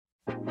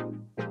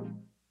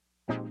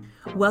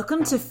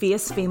Welcome to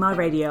Fierce Female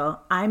Radio.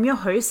 I'm your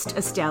host,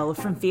 Estelle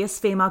from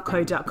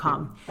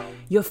fiercefemaleco.com,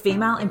 your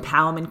female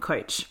empowerment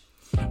coach.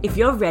 If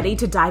you're ready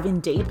to dive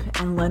in deep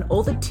and learn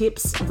all the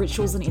tips,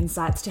 rituals, and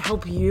insights to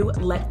help you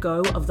let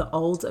go of the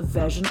old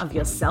version of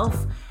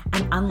yourself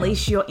and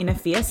unleash your inner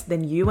fierce,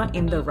 then you are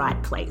in the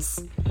right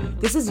place.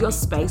 This is your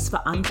space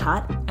for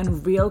uncut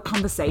and real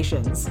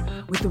conversations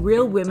with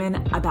real women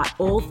about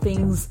all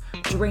things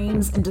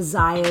dreams and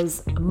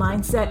desires,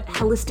 mindset,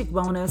 holistic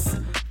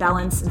wellness,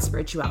 balance, and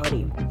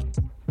spirituality.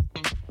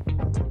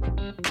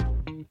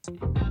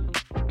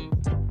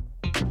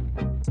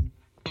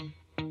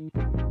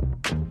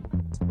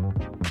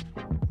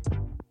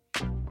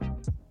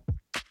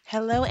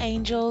 Hello,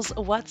 angels.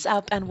 What's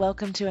up? And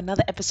welcome to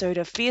another episode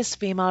of Fierce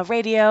Female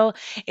Radio.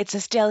 It's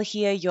Estelle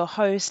here, your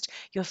host,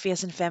 your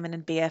fierce and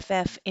feminine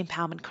BFF,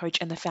 empowerment coach,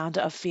 and the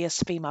founder of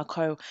Fierce Female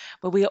Co.,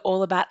 where we are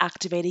all about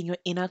activating your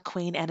inner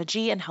queen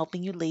energy and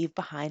helping you leave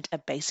behind a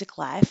basic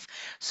life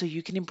so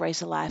you can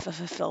embrace a life of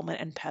fulfillment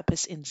and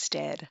purpose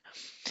instead.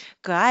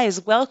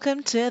 Guys,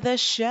 welcome to the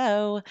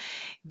show.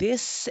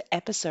 This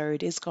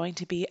episode is going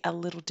to be a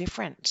little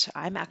different.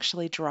 I'm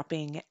actually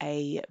dropping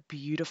a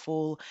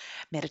beautiful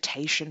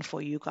meditation for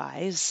you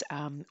guys,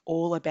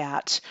 all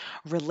about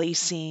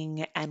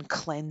releasing and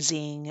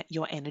cleansing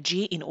your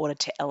energy in order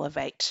to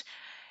elevate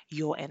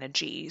your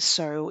energy.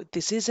 So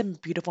this is a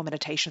beautiful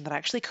meditation that I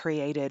actually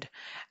created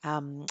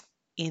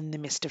in the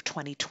midst of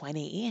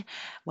 2020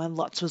 when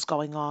lots was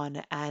going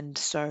on. And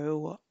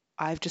so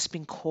I've just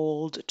been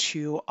called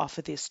to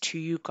offer this to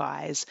you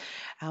guys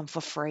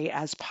for free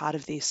as part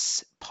of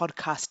this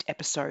podcast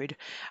episode.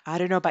 I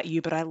don't know about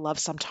you, but I love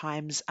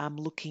sometimes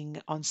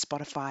looking on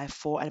Spotify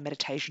for a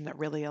meditation that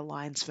really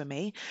aligns for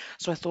me.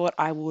 So I thought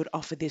I would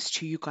offer this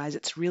to you guys.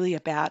 It's really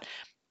about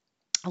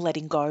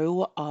letting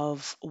go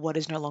of what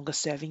is no longer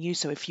serving you.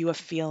 So if you are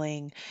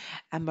feeling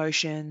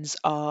emotions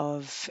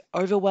of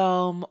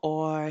overwhelm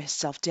or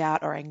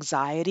self-doubt or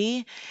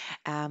anxiety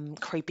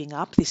creeping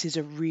up, this is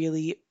a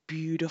really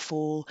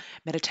beautiful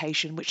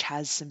meditation which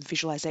has some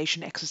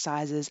visualization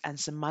exercises and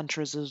some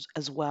mantras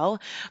as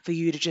well for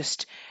you to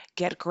just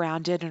get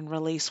grounded and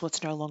release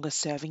what's no longer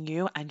serving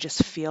you and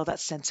just feel that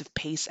sense of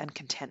peace and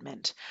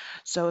contentment.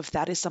 So if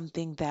that is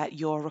something that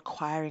you're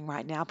requiring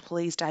right now,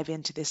 please dive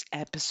into this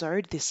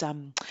episode, this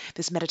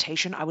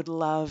meditation. I would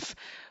love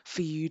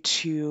for you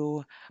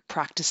to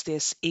practice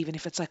this, even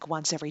if it's like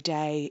once every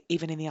day,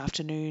 even in the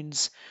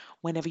afternoons,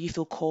 whenever you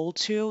feel called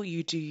to,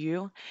 you do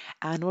you.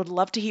 And would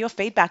love to hear your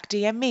feedback.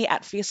 DM me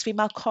at Fierce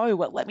Female Co.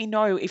 Let me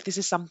know if this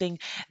is something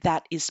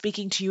that is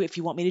speaking to you, if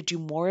you want me to do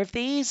more of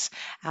these.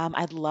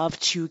 I'd love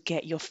to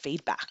get your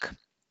feedback.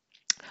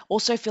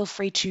 Also, feel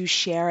free to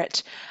share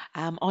it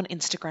on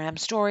Instagram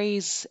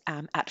stories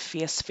at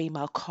Fierce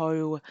Female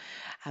Co,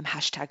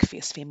 hashtag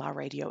Fierce Female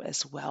Radio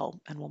as well,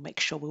 and we'll make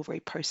sure we'll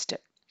repost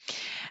it.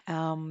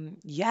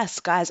 Yes,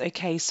 guys.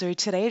 Okay, so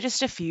today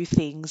just a few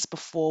things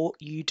before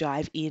you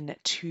dive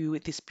into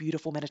this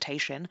beautiful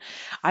meditation.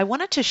 I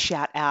wanted to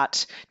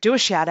do a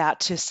shout out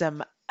to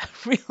some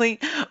really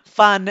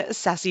fun,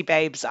 sassy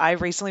babes. I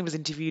recently was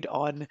interviewed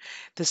on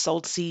the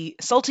Salty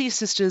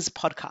Sisters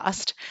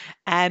podcast,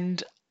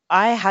 and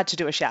I had to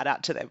do a shout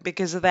out to them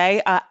because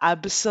they are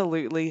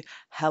absolutely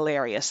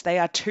hilarious. They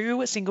are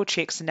two single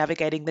chicks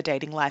navigating the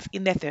dating life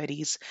in their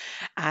 30s,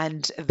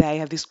 and they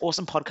have this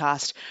awesome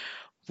podcast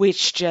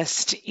which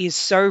just is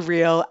so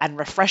real and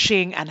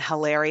refreshing and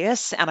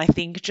hilarious. And I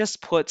think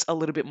just puts a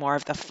little bit more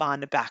of the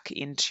fun back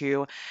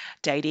into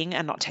dating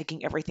and not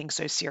taking everything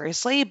so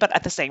seriously, but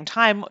at the same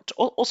time,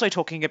 also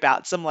talking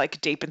about some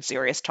like deep and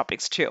serious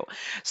topics too.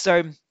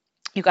 So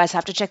you guys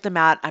have to check them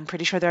out. I'm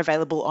pretty sure they're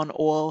available on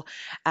all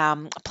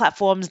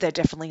platforms. They're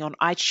definitely on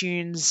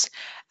iTunes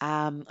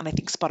and I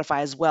think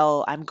Spotify as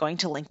well. I'm going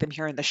to link them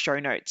here in the show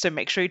notes, so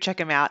make sure you check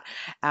them out.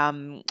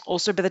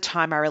 Also, by the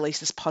time I release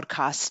this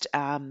podcast,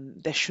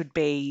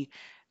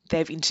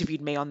 they've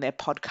interviewed me on their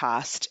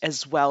podcast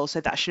as well,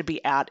 so that should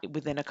be out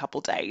within a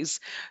couple days.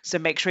 So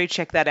make sure you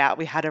check that out.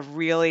 We had a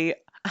really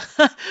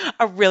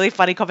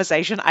funny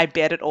conversation. I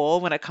bet it all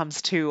when it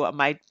comes to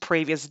my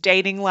previous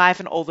dating life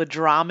and all the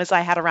dramas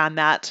I had around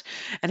that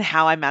and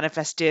how I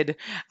manifested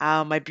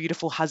my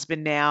beautiful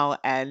husband now,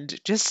 and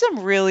just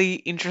some really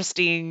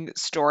interesting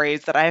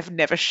stories that I have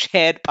never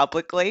shared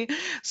publicly.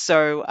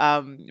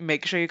 So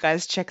make sure you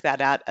guys check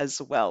that out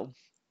as well.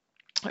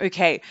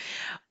 Okay.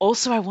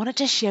 Also, I wanted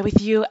to share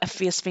with you a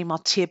fierce female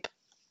tip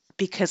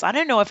because I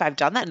don't know if I've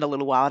done that in a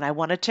little while, and I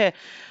wanted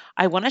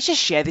to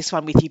share this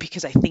one with you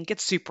because I think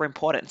it's super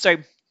important. So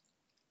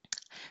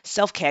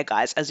self-care,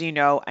 guys, as you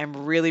know,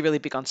 I'm really, really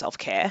big on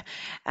self-care.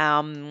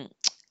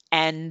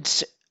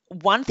 And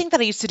one thing that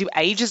I used to do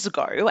ages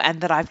ago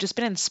and that I've just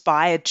been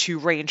inspired to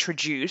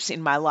reintroduce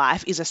in my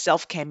life is a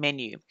self-care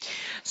menu.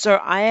 So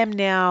I am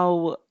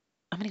now,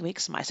 how many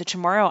weeks am I? So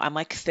tomorrow I'm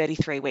like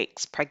 33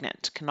 weeks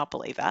pregnant. Cannot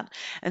believe that.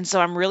 And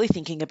so I'm really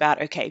thinking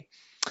about, okay,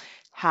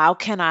 how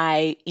can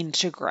I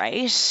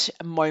integrate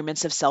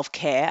moments of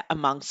self-care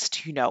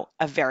amongst,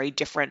 a very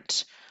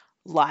different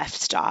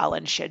lifestyle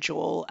and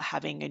schedule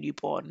having a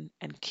newborn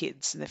and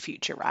kids in the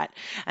future, right?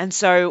 And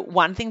so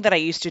one thing that I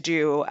used to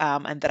do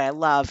and that I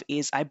love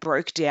is I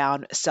broke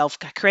down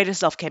create a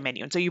self-care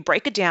menu. And so you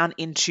break it down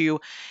into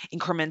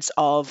increments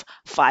of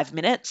 5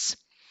 minutes,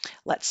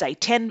 let's say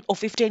 10 or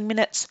 15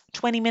 minutes,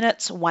 20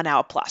 minutes, 1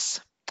 hour plus.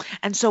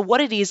 And so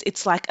what it is,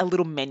 it's like a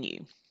little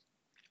menu.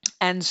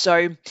 And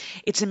so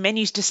it's a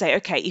menu to say,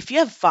 okay, if you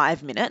have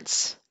 5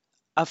 minutes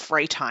of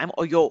free time,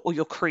 or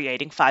you're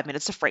creating 5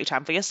 minutes of free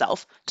time for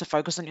yourself to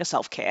focus on your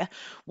self-care,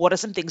 what are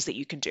some things that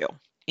you can do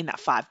in that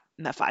 5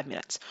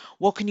 minutes?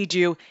 What can you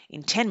do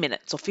in 10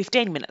 minutes or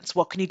 15 minutes?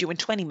 What can you do in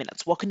 20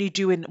 minutes? What can you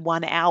do in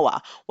 1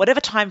 hour?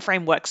 Whatever time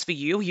frame works for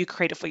you, you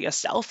create it for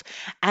yourself.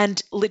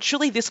 And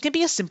literally this can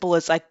be as simple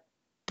as like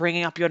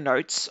bringing up your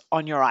notes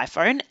on your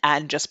iPhone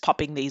and just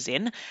popping these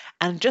in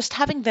and just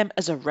having them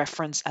as a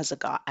reference as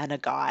a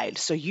guide.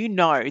 So you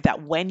know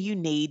that when you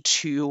need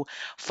to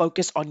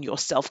focus on your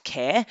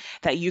self-care,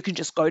 that you can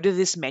just go to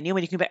this menu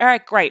and you can be, all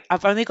right, great,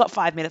 I've only got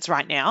 5 minutes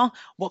right now.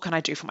 What can I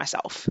do for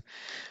myself?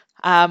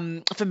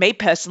 For me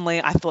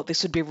personally, I thought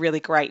this would be really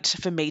great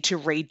for me to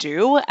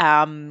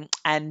redo,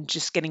 and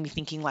just getting me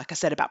thinking, like I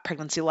said, about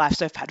pregnancy life.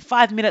 So if I had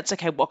 5 minutes,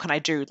 okay, what can I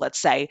do? Let's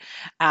say,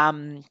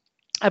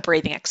 a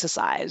breathing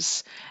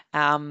exercise.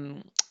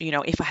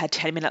 If I had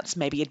 10 minutes,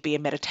 maybe it'd be a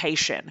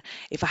meditation.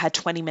 If I had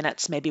 20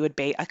 minutes, maybe it would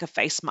be like a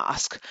face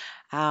mask.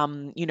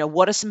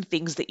 What are some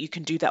things that you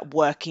can do that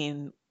work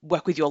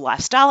with your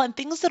lifestyle and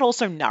things that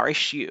also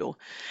nourish you?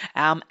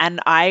 And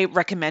I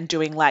recommend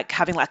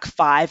having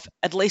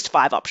at least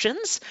five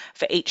options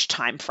for each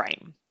time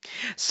frame.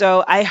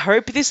 So I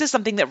hope this is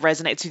something that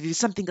resonates with you,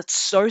 something that's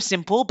so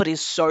simple but is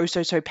so,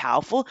 so, so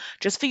powerful,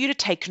 just for you to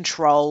take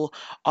control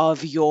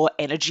of your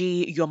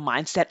energy, your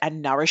mindset,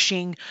 and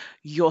nourishing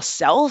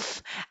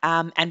yourself,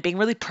 and being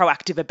really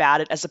proactive about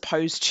it, as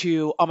opposed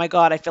to, oh my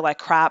God, I feel like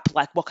crap.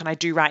 Like, what can I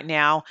do right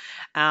now?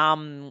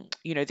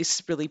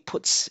 This really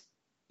puts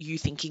you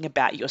thinking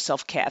about your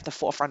self-care at the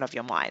forefront of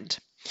your mind.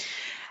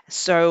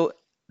 So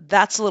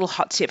that's a little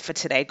hot tip for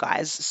today,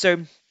 guys. So,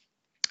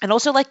 and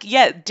also,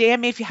 DM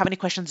me if you have any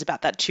questions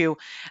about that too.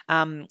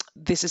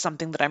 This is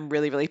something that I'm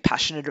really, really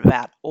passionate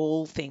about,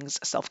 all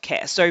things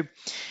self-care. So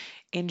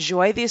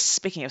enjoy this.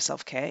 Speaking of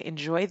self-care,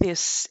 enjoy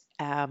this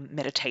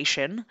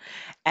meditation,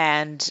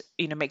 and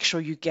make sure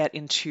you get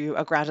into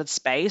a grounded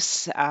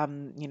space,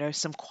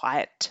 some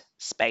quiet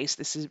space.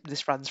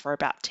 This runs for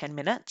about 10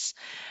 minutes.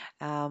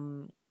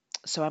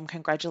 So I'm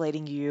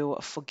congratulating you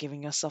for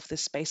giving yourself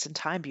this space and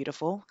time,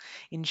 beautiful.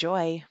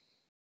 Enjoy.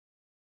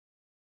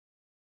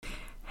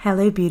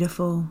 Hello,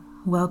 beautiful.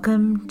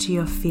 Welcome to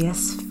your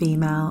Fierce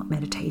Female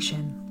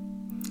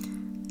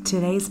meditation.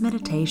 Today's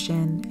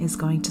meditation is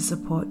going to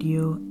support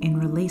you in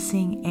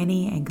releasing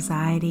any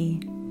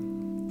anxiety,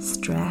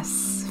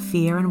 stress,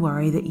 fear, and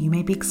worry that you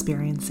may be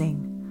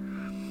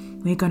experiencing.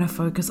 We're going to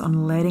focus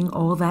on letting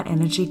all that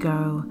energy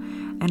go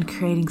and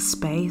creating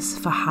space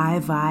for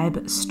high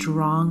vibe,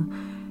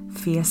 strong,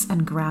 fierce,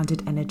 and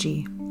grounded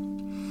energy.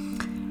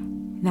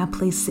 Now,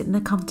 please sit in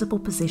a comfortable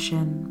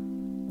position,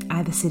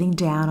 either sitting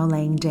down or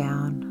laying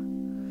down.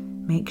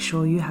 Make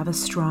sure you have a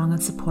strong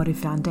and supportive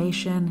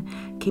foundation,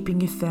 keeping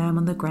you firm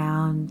on the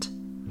ground,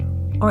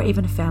 or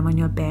even firm on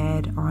your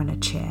bed or on a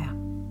chair.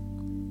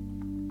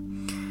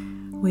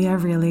 We are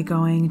really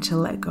going to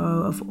let go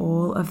of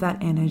all of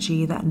that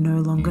energy that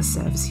no longer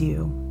serves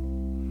you.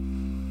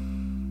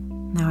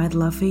 Now, I'd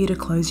love for you to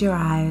close your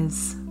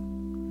eyes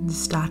and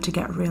start to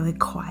get really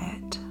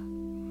quiet.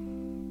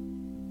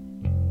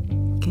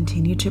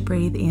 Continue to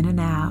breathe in and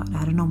out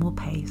at a normal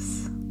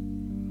pace.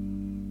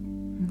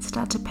 And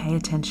start to pay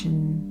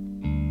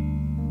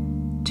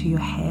attention to your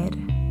head,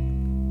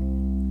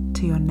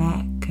 to your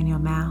neck and your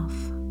mouth,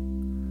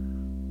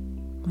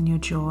 and your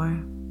jaw.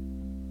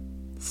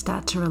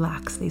 Start to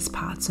relax these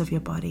parts of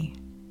your body.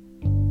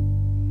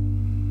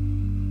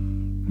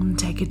 And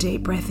take a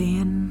deep breath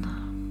in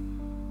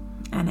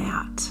and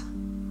out.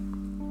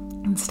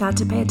 And start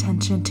to pay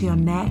attention to your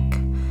neck,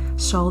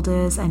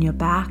 shoulders, and your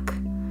back.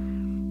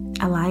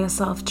 Allow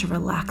yourself to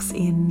relax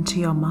into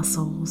your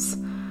muscles,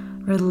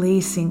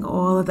 releasing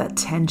all of that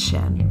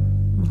tension.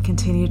 And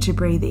continue to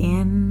breathe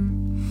in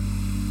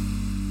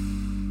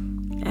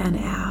and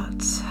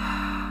out.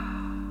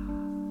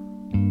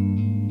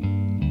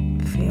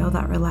 Feel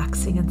that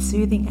relaxing and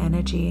soothing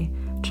energy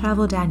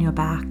travel down your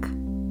back.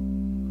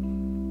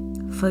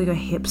 Feel your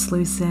hips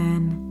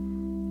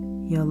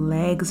loosen, your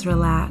legs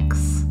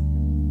relax,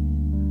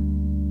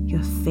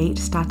 your feet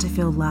start to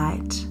feel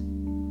light,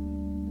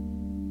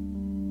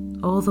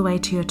 all the way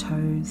to your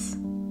toes.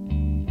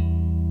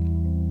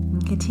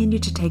 And continue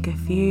to take a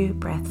few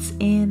breaths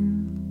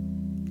in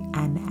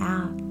and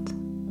out.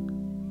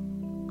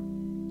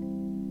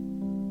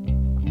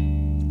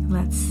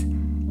 Let's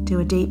do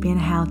a deep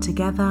inhale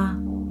together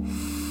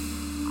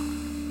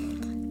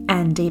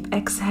and deep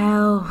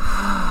exhale.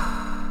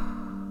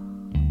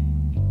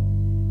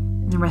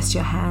 And rest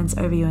your hands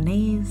over your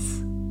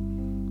knees.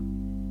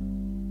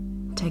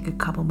 Take a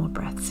couple more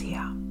breaths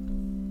here.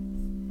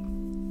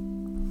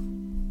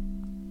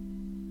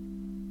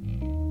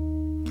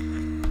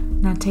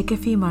 Now take a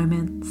few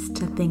moments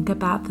to think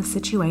about the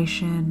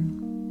situation,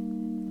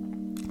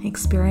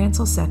 experience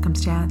or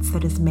circumstance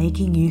that is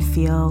making you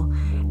feel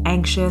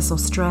anxious or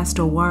stressed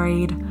or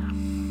worried.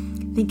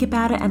 Think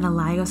about it and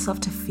allow yourself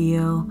to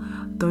feel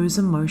those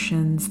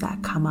emotions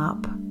that come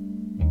up.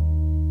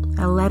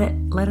 And let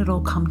it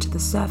all come to the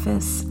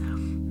surface.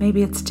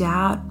 Maybe it's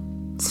doubt,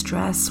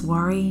 stress,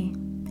 worry,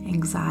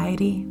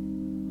 anxiety.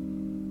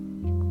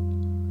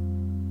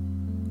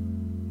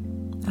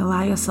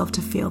 Allow yourself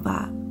to feel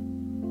that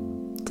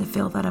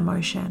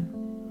emotion.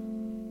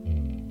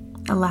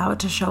 Allow it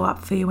to show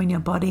up for you in your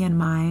body and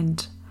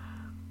mind.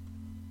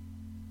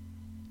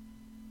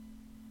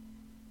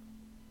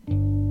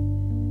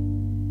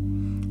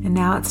 And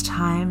now it's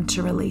time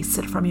to release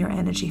it from your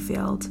energy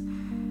field.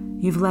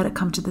 You've let it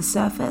come to the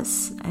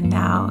surface, and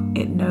now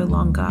it no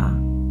longer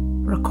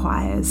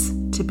requires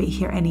to be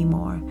here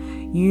anymore.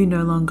 You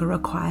no longer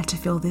require to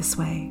feel this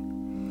way.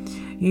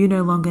 You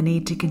no longer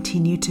need to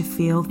continue to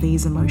feel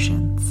these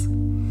emotions.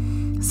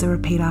 So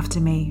repeat after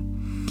me.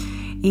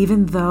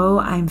 Even though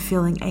I'm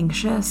feeling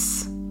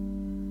anxious,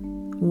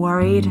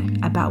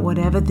 worried about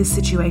whatever this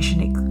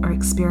situation or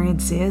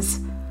experience is,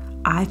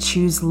 I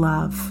choose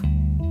love.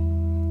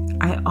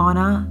 I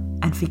honor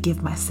and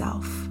forgive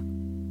myself.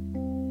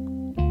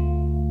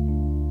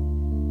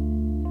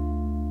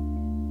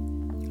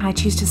 I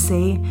choose to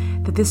see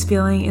that this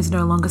feeling is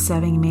no longer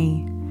serving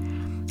me.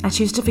 I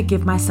choose to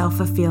forgive myself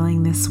for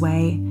feeling this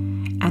way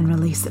and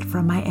release it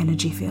from my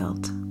energy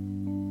field.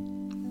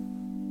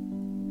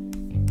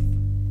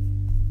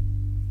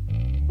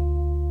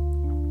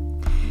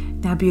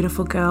 Now,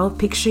 beautiful girl,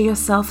 picture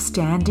yourself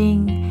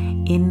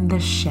standing in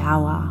the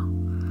shower.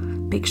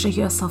 Picture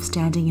yourself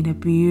standing in a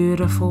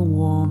beautiful,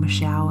 warm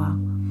shower.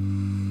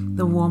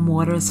 The warm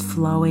water is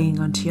flowing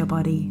onto your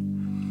body.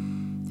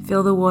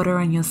 Feel the water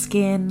on your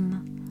skin,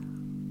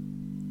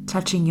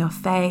 touching your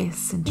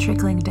face and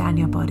trickling down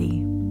your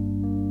body.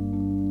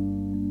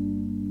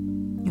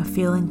 You're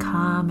feeling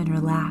calm and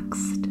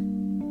relaxed,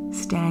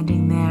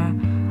 standing there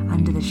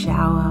under the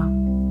shower.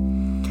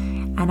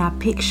 And I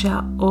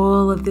picture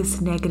all of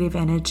this negative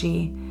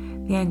energy,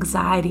 the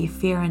anxiety,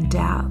 fear, and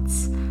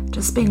doubts,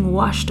 just being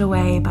washed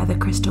away by the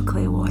crystal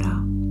clear water.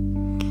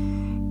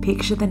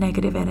 Picture the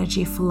negative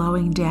energy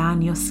flowing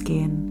down your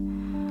skin,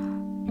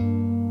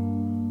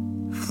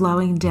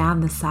 flowing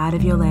down the side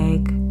of your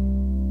leg,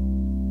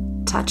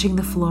 touching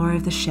the floor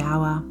of the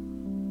shower.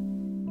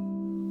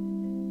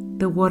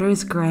 The water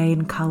is grey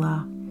in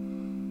colour.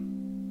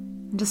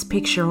 And just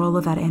picture all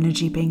of that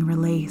energy being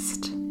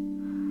released.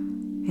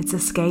 It's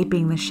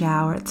escaping the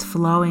shower, it's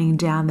flowing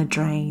down the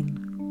drain.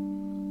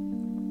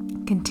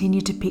 Continue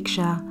to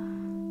picture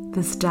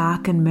this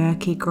dark and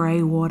murky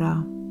grey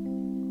water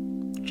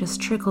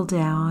just trickle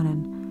down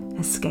and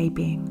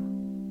escaping.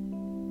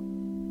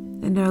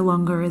 It no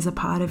longer is a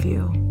part of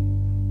you.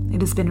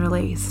 It has been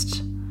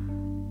released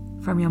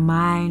from your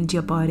mind,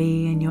 your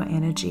body, and your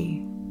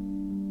energy.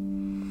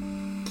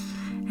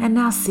 And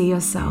now see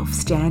yourself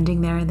standing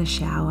there in the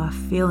shower,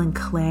 feeling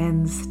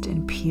cleansed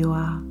and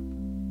pure.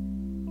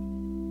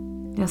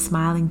 You're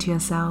smiling to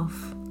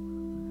yourself.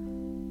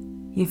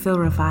 You feel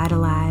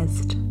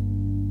revitalized,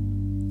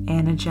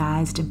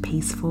 energized, and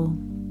peaceful.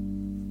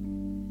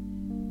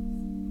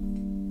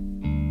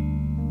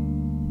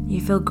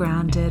 You feel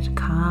grounded,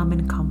 calm,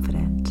 and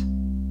confident.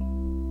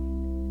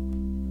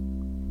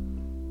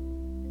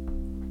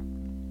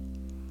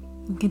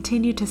 And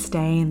continue to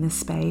stay in this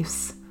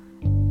space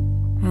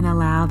and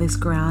allow this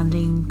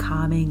grounding,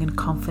 calming, and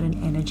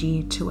confident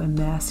energy to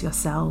immerse your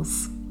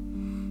cells.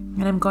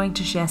 And I'm going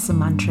to share some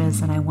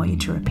mantras and I want you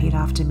to repeat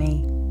after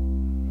me.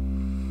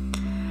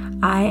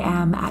 I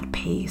am at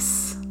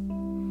peace.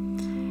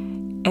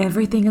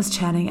 Everything is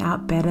turning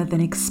out better than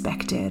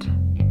expected.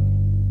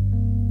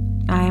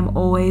 I am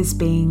always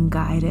being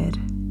guided.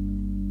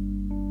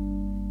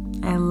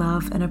 I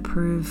love and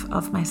approve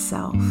of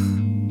myself.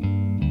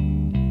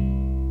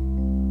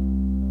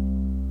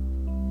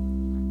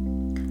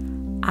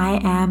 I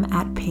am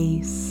at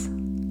peace.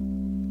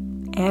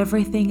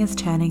 Everything is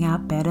turning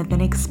out better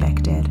than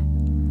expected.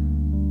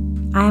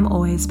 I am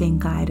always being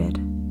guided.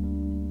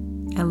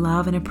 I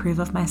love and approve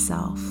of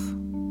myself.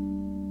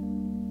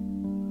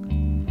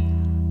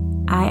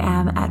 I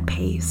am at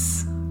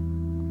peace.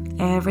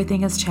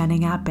 Everything is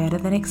turning out better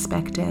than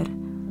expected.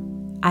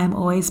 I am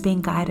always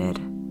being guided.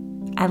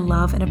 I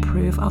love and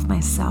approve of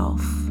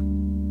myself.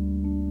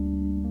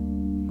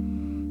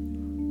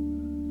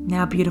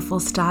 Now, beautiful,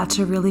 start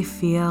to really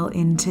feel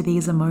into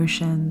these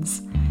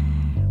emotions.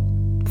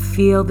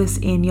 Feel this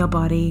in your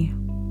body.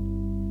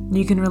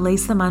 You can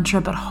release the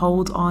mantra, but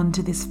hold on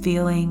to this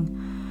feeling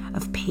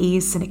of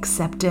peace and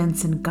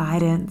acceptance and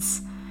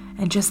guidance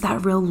and just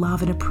that real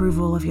love and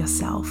approval of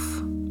yourself.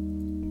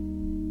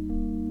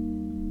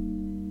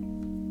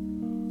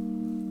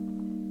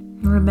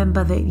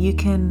 Remember that you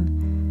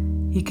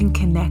can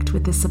connect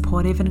with this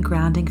supportive and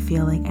grounding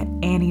feeling at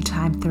any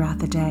time throughout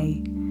the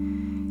day.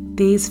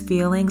 These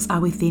feelings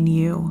are within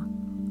you.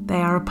 They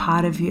are a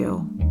part of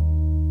you.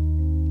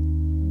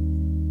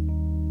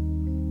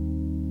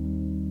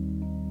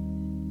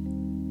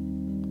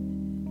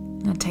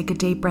 take a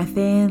deep breath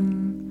in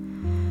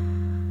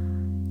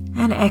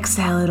and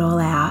exhale it all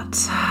out.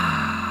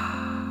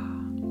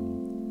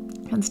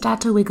 And start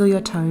to wiggle your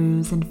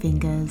toes and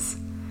fingers.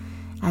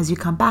 As you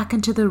come back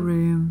into the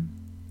room,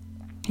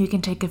 you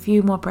can take a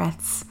few more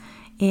breaths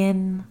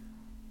in,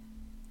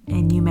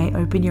 and you may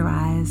open your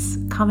eyes,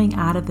 coming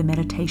out of the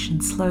meditation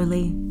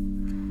slowly.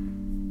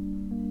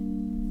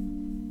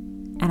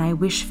 And I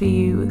wish for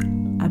you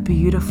a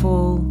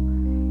beautiful,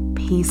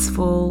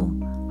 peaceful,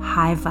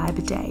 high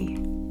vibe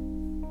day.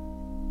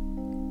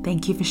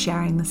 Thank you for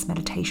sharing this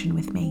meditation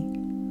with me.